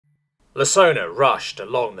Lasona rushed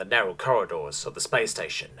along the narrow corridors of the space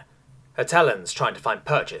station, her talons trying to find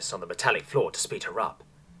purchase on the metallic floor to speed her up.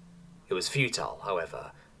 It was futile,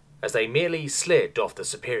 however, as they merely slid off the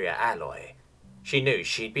superior alloy. She knew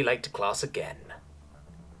she'd be late to class again.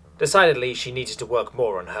 Decidedly, she needed to work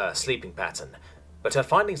more on her sleeping pattern, but her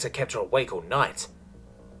findings had kept her awake all night.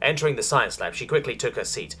 Entering the science lab, she quickly took her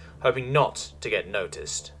seat, hoping not to get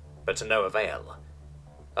noticed, but to no avail.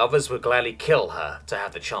 Others would gladly kill her to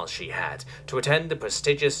have the chance she had to attend the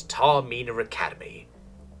prestigious Tar-Mina Academy,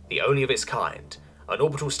 the only of its kind, an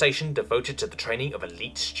orbital station devoted to the training of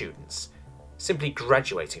elite students. Simply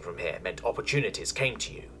graduating from here meant opportunities came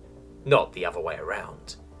to you, not the other way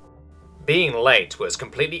around. Being late was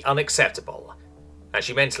completely unacceptable, and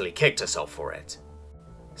she mentally kicked herself for it.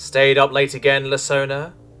 "Stayed up late again,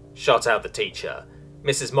 Lasona?" shot out the teacher,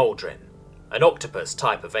 Mrs. Maldrin, an octopus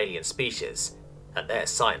type of alien species, and their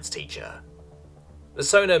science teacher.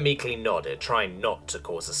 Lasona meekly nodded, trying not to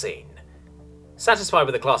cause a scene. Satisfied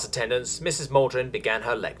with the class attendance, Mrs. Maldrin began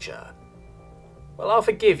her lecture. "Well, I'll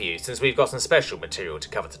forgive you since we've got some special material to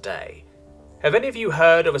cover today. Have any of you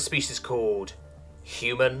heard of a species called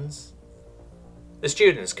humans?" The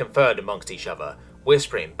students conferred amongst each other,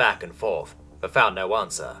 whispering back and forth, but found no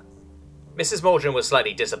answer. Mrs. Maldrin was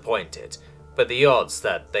slightly disappointed, but the odds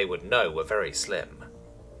that they would know were very slim.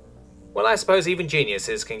 Well, I suppose even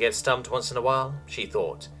geniuses can get stumped once in a while, she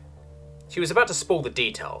thought. She was about to spoil the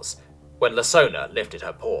details when Lasona lifted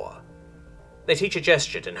her paw. The teacher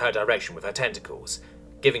gestured in her direction with her tentacles,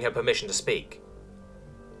 giving her permission to speak.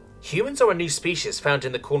 "Humans are a new species found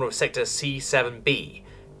in the corner of Sector C7B.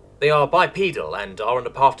 They are bipedal and are on the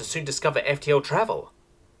path to soon discover FTL travel."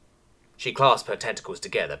 She clasped her tentacles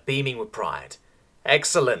together, beaming with pride.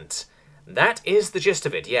 "Excellent! That is the gist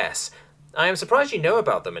of it, yes. I am surprised you know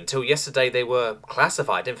about them. Until yesterday they were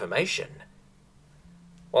classified information."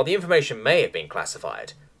 While the information may have been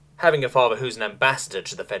classified, having a father who's an ambassador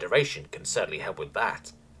to the Federation can certainly help with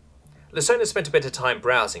that. Lasona spent a bit of time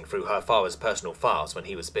browsing through her father's personal files when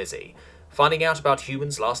he was busy, finding out about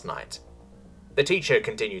humans last night. The teacher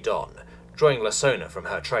continued on, drawing Lasona from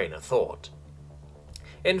her train of thought.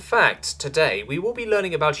 "In fact, today we will be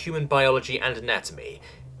learning about human biology and anatomy.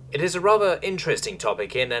 It is a rather interesting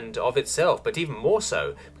topic in and of itself, but even more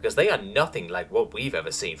so because they are nothing like what we've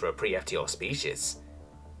ever seen for a pre-FTL species."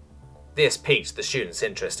 This piqued the students'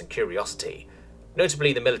 interest and curiosity,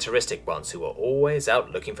 notably the militaristic ones who were always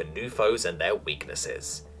out looking for new foes and their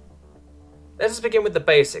weaknesses. Let us begin with the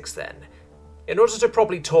basics then. In order to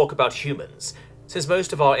properly talk about humans, since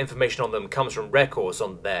most of our information on them comes from records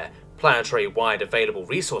on their planetary-wide available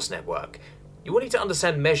resource network, you will need to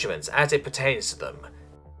understand measurements as it pertains to them.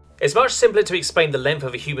 It's much simpler to explain the length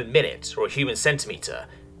of a human minute or a human centimeter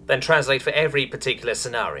than translate for every particular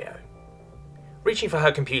scenario. Reaching for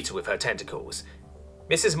her computer with her tentacles,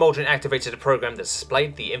 Mrs. Maldrin activated a program that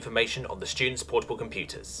displayed the information on the students' portable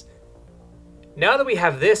computers. Now that we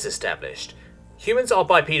have this established, humans are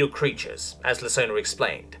bipedal creatures, as Lasona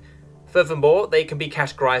explained. Furthermore, they can be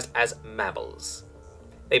categorized as mammals.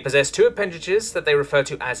 They possess two appendages that they refer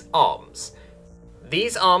to as arms.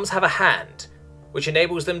 These arms have a hand, which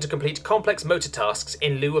enables them to complete complex motor tasks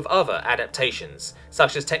in lieu of other adaptations,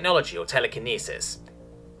 such as technology or telekinesis.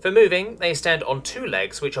 For moving, they stand on two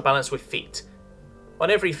legs which are balanced with feet. On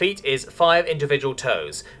every feet is 5 individual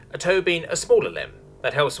toes, a toe being a smaller limb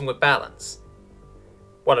that helps them with balance.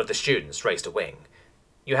 One of the students raised a wing.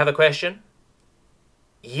 "You have a question?"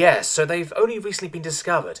 "Yes, so they've only recently been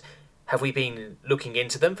discovered. Have we been looking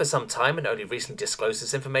into them for some time and only recently disclosed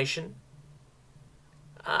this information?"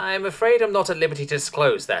 "I'm afraid I'm not at liberty to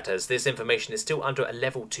disclose that, as this information is still under a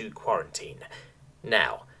level 2 quarantine.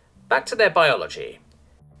 Now, back to their biology.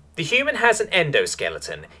 The human has an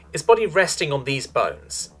endoskeleton, its body resting on these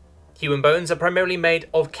bones. Human bones are primarily made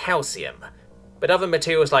of calcium, but other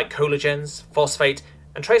materials like collagens, phosphate,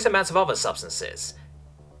 and trace amounts of other substances.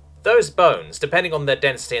 Those bones, depending on their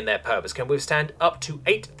density and their purpose, can withstand up to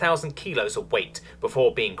 8,000 kilos of weight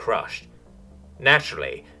before being crushed.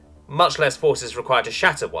 Naturally, much less force is required to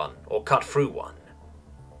shatter one or cut through one."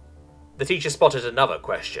 The teacher spotted another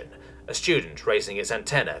question, a student raising his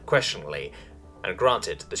antenna questioningly, and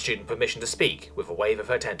granted the student permission to speak with a wave of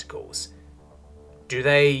her tentacles. "Do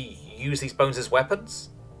they use these bones as weapons?"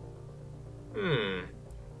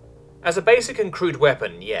 As a basic and crude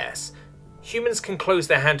weapon, yes. Humans can close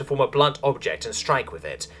their hand to form a blunt object and strike with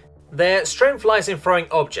it. Their strength lies in throwing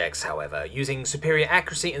objects, however, using superior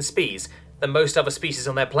accuracy and speeds than most other species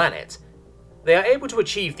on their planet. They are able to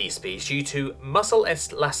achieve these speeds due to muscle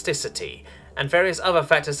elasticity and various other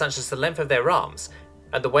factors such as the length of their arms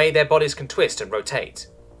and the way their bodies can twist and rotate.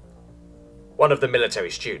 One of the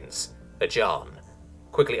military students, Ajan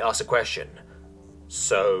quickly asked a question.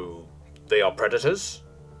 So, they are predators?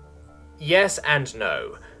 Yes and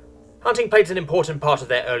no. Hunting played an important part of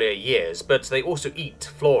their earlier years, but they also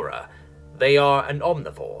eat flora. They are an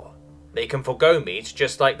omnivore. They can forgo meat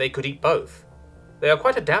just like they could eat both. They are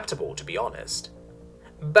quite adaptable, to be honest.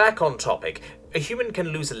 Back on topic, a human can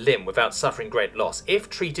lose a limb without suffering great loss if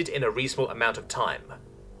treated in a reasonable amount of time.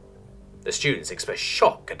 The students expressed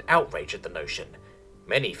shock and outrage at the notion,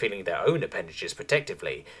 many feeling their own appendages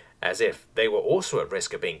protectively, as if they were also at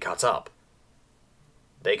risk of being cut up.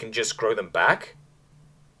 They can just grow them back?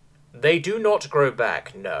 They do not grow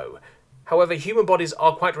back, no. However, human bodies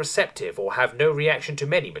are quite receptive or have no reaction to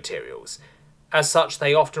many materials. As such,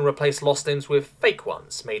 they often replace lost limbs with fake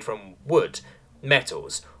ones made from wood,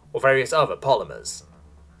 metals, or various other polymers.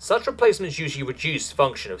 Such replacements usually reduce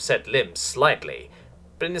function of said limbs slightly,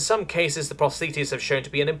 but in some cases the prostheses have shown to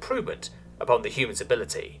be an improvement upon the human's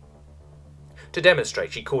ability. To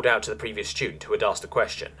demonstrate, she called out to the previous student who had asked a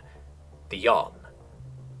question. The yarn.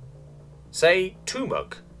 Say,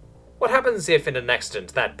 Tumuk. What happens if in an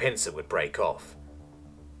accident that pincer would break off?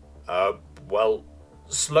 Well,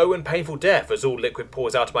 slow and painful death as all liquid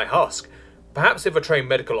pours out of my husk. Perhaps if a trained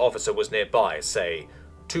medical officer was nearby, say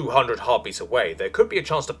 200 heartbeats away, there could be a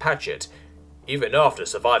chance to patch it. Even after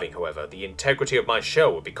surviving, however, the integrity of my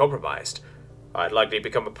shell would be compromised. I'd likely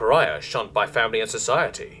become a pariah, shunned by family and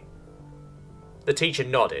society. The teacher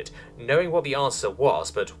nodded, knowing what the answer was,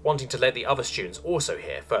 but wanting to let the other students also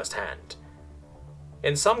hear firsthand.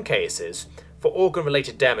 In some cases, for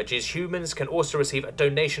organ-related damages, humans can also receive a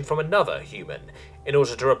donation from another human in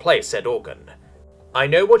order to replace said organ. I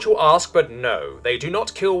know what you'll ask, but no, they do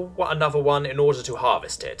not kill another one in order to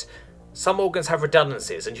harvest it. Some organs have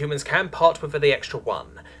redundancies and humans can part with the extra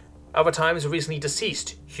one. Other times, recently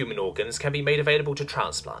deceased human organs can be made available to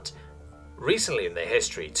transplant. Recently in their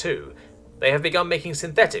history, too, they have begun making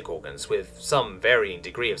synthetic organs with some varying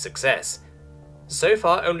degree of success. So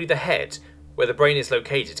far, only the head, where the brain is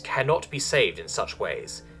located, cannot be saved in such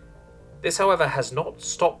ways. This, however, has not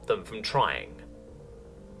stopped them from trying.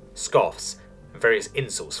 Scoffs and various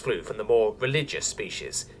insults flew from the more religious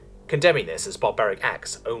species, condemning this as barbaric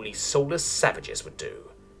acts only soulless savages would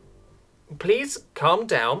do. Please calm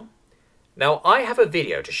down. Now, I have a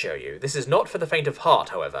video to show you. This is not for the faint of heart,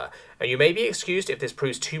 however, and you may be excused if this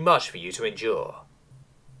proves too much for you to endure.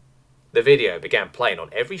 The video began playing on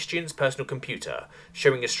every student's personal computer,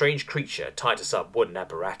 showing a strange creature tied to some wooden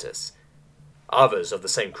apparatus. Others of the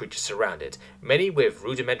same creature surrounded, many with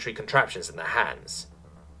rudimentary contraptions in their hands.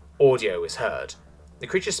 Audio is heard. The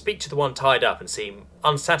creatures speak to the one tied up and seem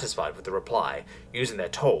unsatisfied with the reply, using their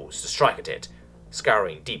tools to strike at it,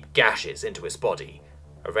 scouring deep gashes into its body,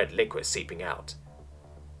 a red liquid seeping out.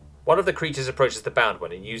 One of the creatures approaches the bound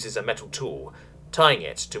one and uses a metal tool, tying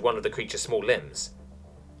it to one of the creature's small limbs.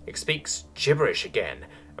 It speaks gibberish again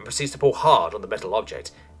and proceeds to pull hard on the metal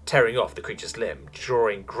object, tearing off the creature's limb,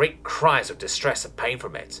 drawing great cries of distress and pain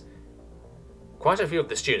from it. Quite a few of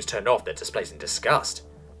the students turned off their displays in disgust,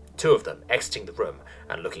 two of them exiting the room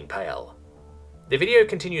and looking pale. The video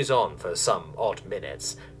continues on for some odd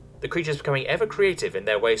minutes, the creatures becoming ever creative in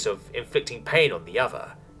their ways of inflicting pain on the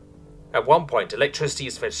other. At one point, electricity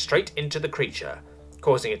is fed straight into the creature,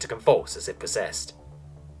 causing it to convulse as if possessed.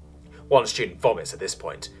 One student vomits at this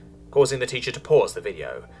point, causing the teacher to pause the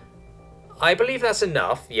video. I believe that's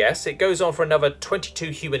enough, yes, it goes on for another 22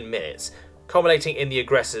 human minutes, culminating in the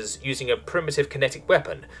aggressors using a primitive kinetic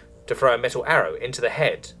weapon to throw a metal arrow into the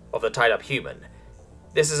head of the tied-up human.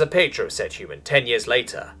 This is a picture of said human 10 years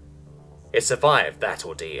later. It survived that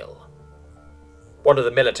ordeal. One of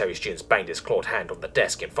the military students banged his clawed hand on the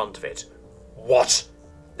desk in front of it. What?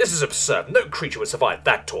 This is absurd. No creature would survive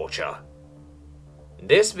that torture.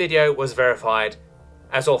 This video was verified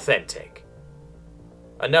as authentic.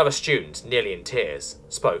 Another student, nearly in tears,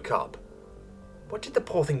 spoke up. What did the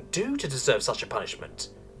poor thing do to deserve such a punishment?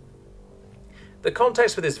 The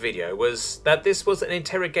context for this video was that this was an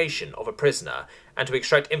interrogation of a prisoner and to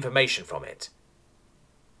extract information from it.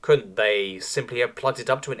 Couldn't they simply have plugged it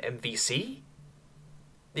up to an MVC?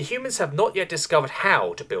 The humans have not yet discovered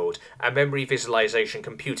how to build a memory visualization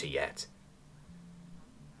computer yet.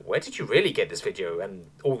 Where did you really get this video and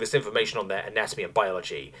all this information on their anatomy and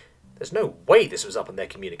biology? There's no way this was up on their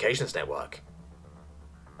communications network.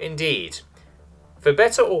 Indeed. For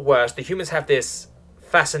better or worse, the humans have this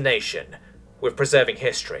fascination with preserving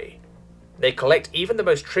history. They collect even the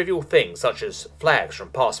most trivial things such as flags from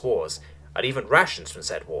past wars and even rations from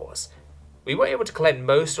said wars. We were able to collect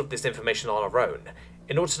most of this information on our own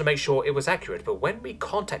in order to make sure it was accurate, but when we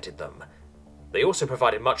contacted them, they also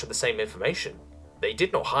provided much of the same information. They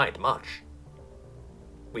did not hide much.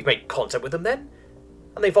 We've made contact with them then?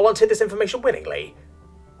 And they volunteered this information willingly?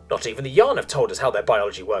 Not even the Yarn have told us how their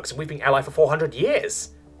biology works, and we've been allied for 400 years.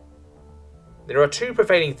 There are two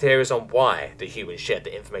prevailing theories on why the humans shared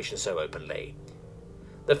the information so openly.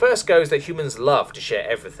 The first goes that humans love to share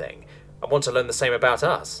everything, and want to learn the same about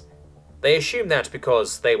us. They assume that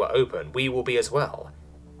because they were open, we will be as well.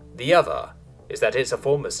 The other is that it's a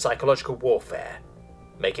form of psychological warfare,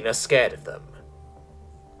 making us scared of them.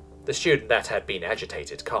 The student that had been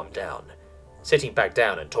agitated calmed down, sitting back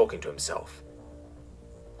down and talking to himself.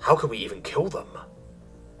 How could we even kill them?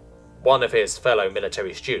 One of his fellow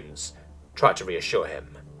military students tried to reassure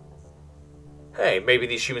him. Hey, maybe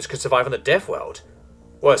these humans could survive on the dev world.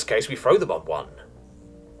 Worst case, we throw them on one.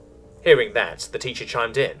 Hearing that, the teacher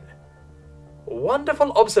chimed in.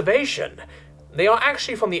 Wonderful observation. They are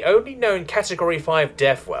actually from the only known Category 5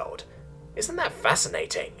 dev world. Isn't that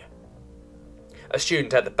fascinating? A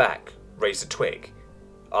student at the back raised a twig,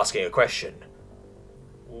 asking a question.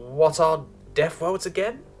 What are dev worlds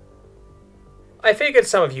again? I figured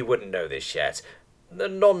some of you wouldn't know this yet. The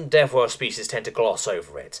non-dev world species tend to gloss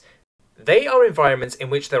over it. They are environments in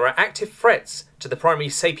which there are active threats to the primary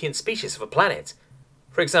sapient species of a planet.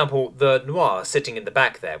 For example, the Noir sitting in the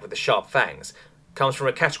back there with the sharp fangs comes from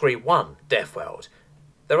a Category 1 dev world.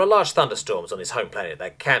 There are large thunderstorms on his home planet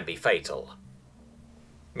that can be fatal.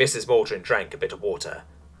 Mrs. Maldron drank a bit of water,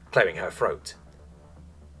 clearing her throat.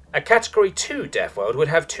 A Category 2 dev world would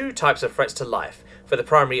have two types of threats to life for the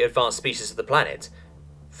primary advanced species of the planet.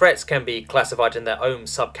 Threats can be classified in their own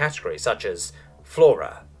subcategories, such as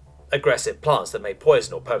flora, aggressive plants that may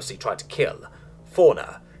poison or purposely try to kill,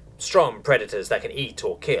 fauna, strong predators that can eat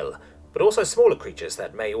or kill, but also smaller creatures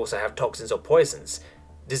that may also have toxins or poisons,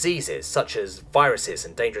 diseases such as viruses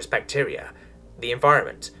and dangerous bacteria, the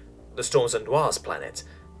environment, the Storms and Noirs planet,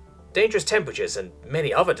 dangerous temperatures and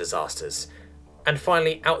many other disasters, and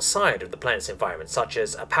finally outside of the planet's environment such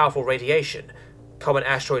as a powerful radiation, common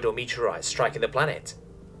asteroid or meteorite striking the planet.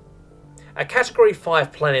 A Category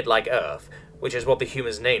 5 planet like Earth, which is what the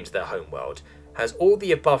humans named their homeworld, has all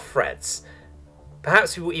the above threats.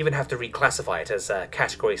 Perhaps we will even have to reclassify it as a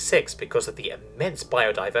Category 6 because of the immense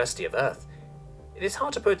biodiversity of Earth. It is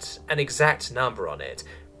hard to put an exact number on it,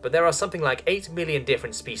 but there are something like 8 million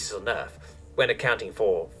different species on Earth, when accounting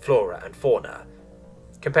for flora and fauna.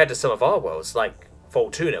 Compared to some of our worlds, like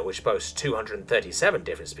Fortuna, which boasts 237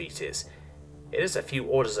 different species, it is a few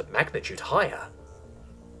orders of magnitude higher.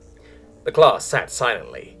 The class sat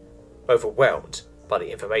silently, overwhelmed by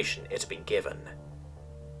the information it had been given.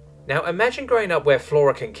 Now imagine growing up where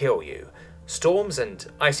flora can kill you, storms and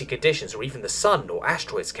icy conditions, or even the sun or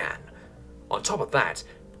asteroids can. On top of that,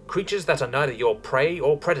 creatures that are neither your prey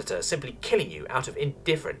or predator simply killing you out of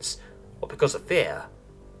indifference or because of fear,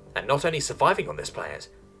 and not only surviving on this planet,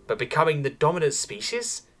 but becoming the dominant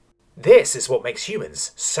species? This is what makes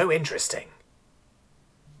humans so interesting.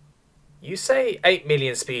 You say 8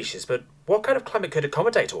 million species, but what kind of climate could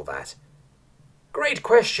accommodate all that? Great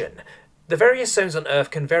question. The various zones on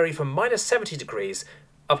Earth can vary from -70 degrees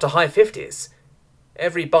up to high 50s.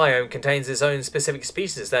 Every biome contains its own specific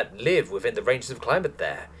species that live within the ranges of climate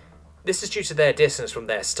there. This is due to their distance from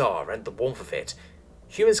their star and the warmth of it.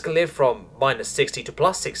 Humans can live from -60 to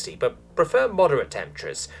 +60, but prefer moderate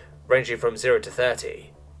temperatures, ranging from 0 to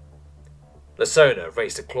 30. Lasona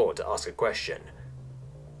raised a claw to ask a question.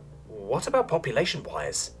 What about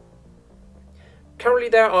population-wise? Currently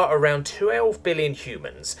there are around 12 billion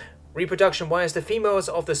humans. Reproduction-wise, the females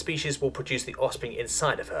of the species will produce the offspring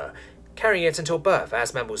inside of her, carrying it until birth,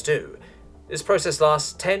 as mammals do. This process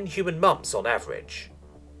lasts 10 human months on average.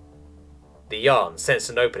 The Yarn sensed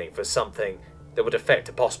an opening for something that would affect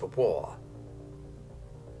a possible war.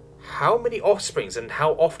 How many offsprings and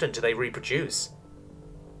how often do they reproduce?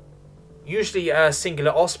 Usually a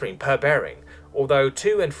singular offspring per bearing, although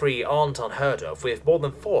 2 and 3 aren't unheard of, with more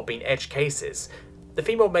than 4 being edge cases. The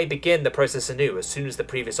female may begin the process anew as soon as the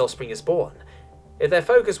previous offspring is born. If their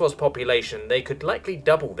focus was population, they could likely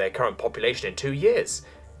double their current population in 2 years.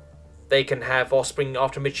 They can have offspring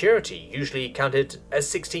after maturity, usually counted as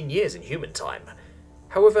 16 years in human time.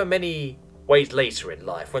 However, many wait later in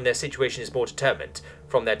life when their situation is more determined,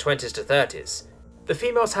 from their 20s to 30s. The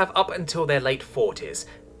females have up until their late 40s,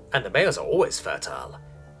 and the males are always fertile.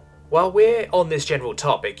 While we're on this general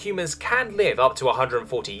topic, humans can live up to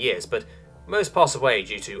 140 years, but most pass away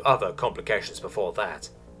due to other complications before that.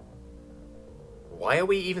 Why are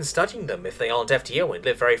we even studying them if they aren't FTL and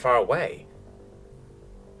live very far away?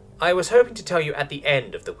 I was hoping to tell you at the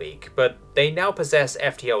end of the week, but they now possess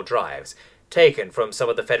FTL drives, taken from some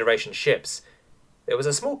of the Federation ships. There was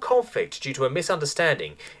a small conflict due to a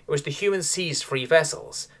misunderstanding in which the humans seized 3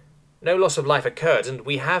 vessels. No loss of life occurred, and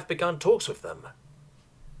we have begun talks with them."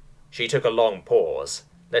 She took a long pause,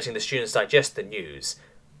 letting the students digest the news,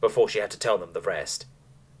 before she had to tell them the rest.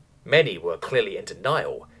 Many were clearly in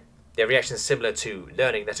denial, their reactions similar to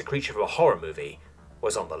learning that a creature from a horror movie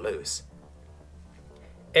was on the loose.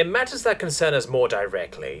 "In matters that concern us more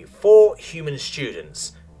directly, 4 human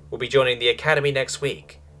students will be joining the academy next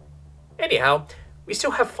week. Anyhow, we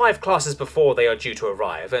still have 5 classes before they are due to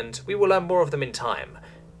arrive, and we will learn more of them in time.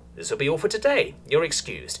 This will be all for today. You're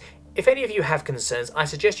excused. If any of you have concerns, I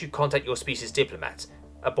suggest you contact your species diplomat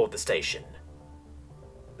aboard the station."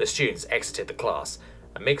 The students exited the class,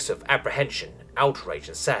 a mix of apprehension, outrage,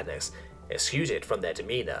 and sadness exuded from their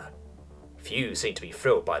demeanour. Few seemed to be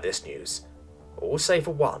thrilled by this news, all save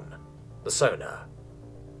for one, Lasona.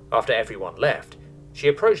 After everyone left, she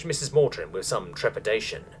approached Mrs. Morton with some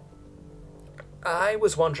trepidation. "I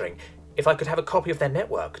was wondering if I could have a copy of their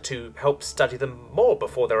network to help study them more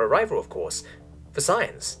before their arrival, of course, for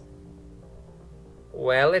science."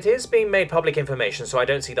 "Well, it is being made public information, so I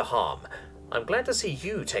don't see the harm. I'm glad to see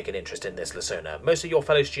you take an interest in this, Lasona. Most of your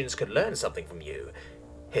fellow students could learn something from you.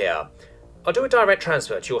 Here, I'll do a direct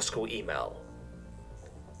transfer to your school email."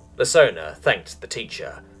 Lasona thanked the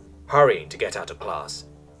teacher, hurrying to get out of class.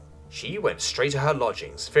 She went straight to her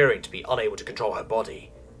lodgings, fearing to be unable to control her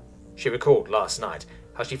body. She recalled last night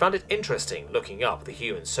how she found it interesting looking up the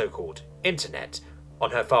human so-called internet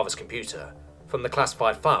on her father's computer from the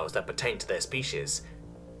classified files that pertained to their species.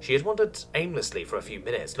 She had wandered aimlessly for a few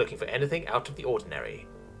minutes looking for anything out of the ordinary.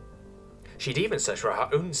 She'd even searched for her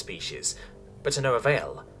own species, but to no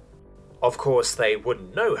avail. Of course, they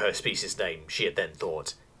wouldn't know her species name, she had then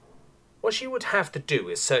thought. What she would have to do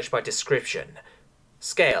is search by description.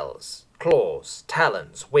 Scales, claws,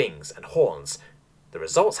 talons, wings, and horns. The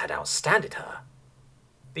results had outstanded her.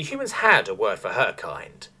 The humans had a word for her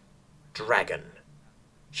kind. Dragon.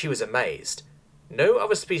 She was amazed. No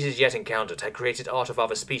other species yet encountered had created art of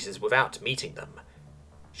other species without meeting them.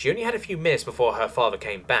 She only had a few minutes before her father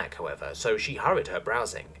came back, however, so she hurried her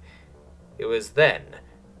browsing. It was then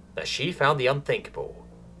that she found the unthinkable.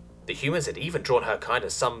 The humans had even drawn her kind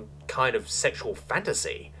as some kind of sexual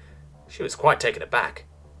fantasy. She was quite taken aback.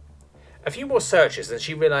 A few more searches and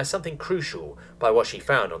she realized something crucial by what she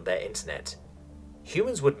found on their internet.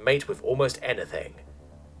 Humans would mate with almost anything.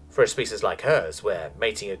 For a species like hers, where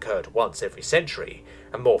mating occurred once every century,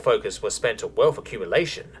 and more focus was spent on wealth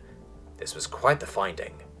accumulation, this was quite the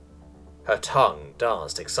finding. Her tongue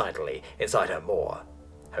danced excitedly inside her maw,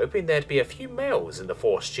 hoping there'd be a few males in the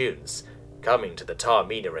 4 students coming to the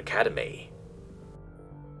Tarmina Academy.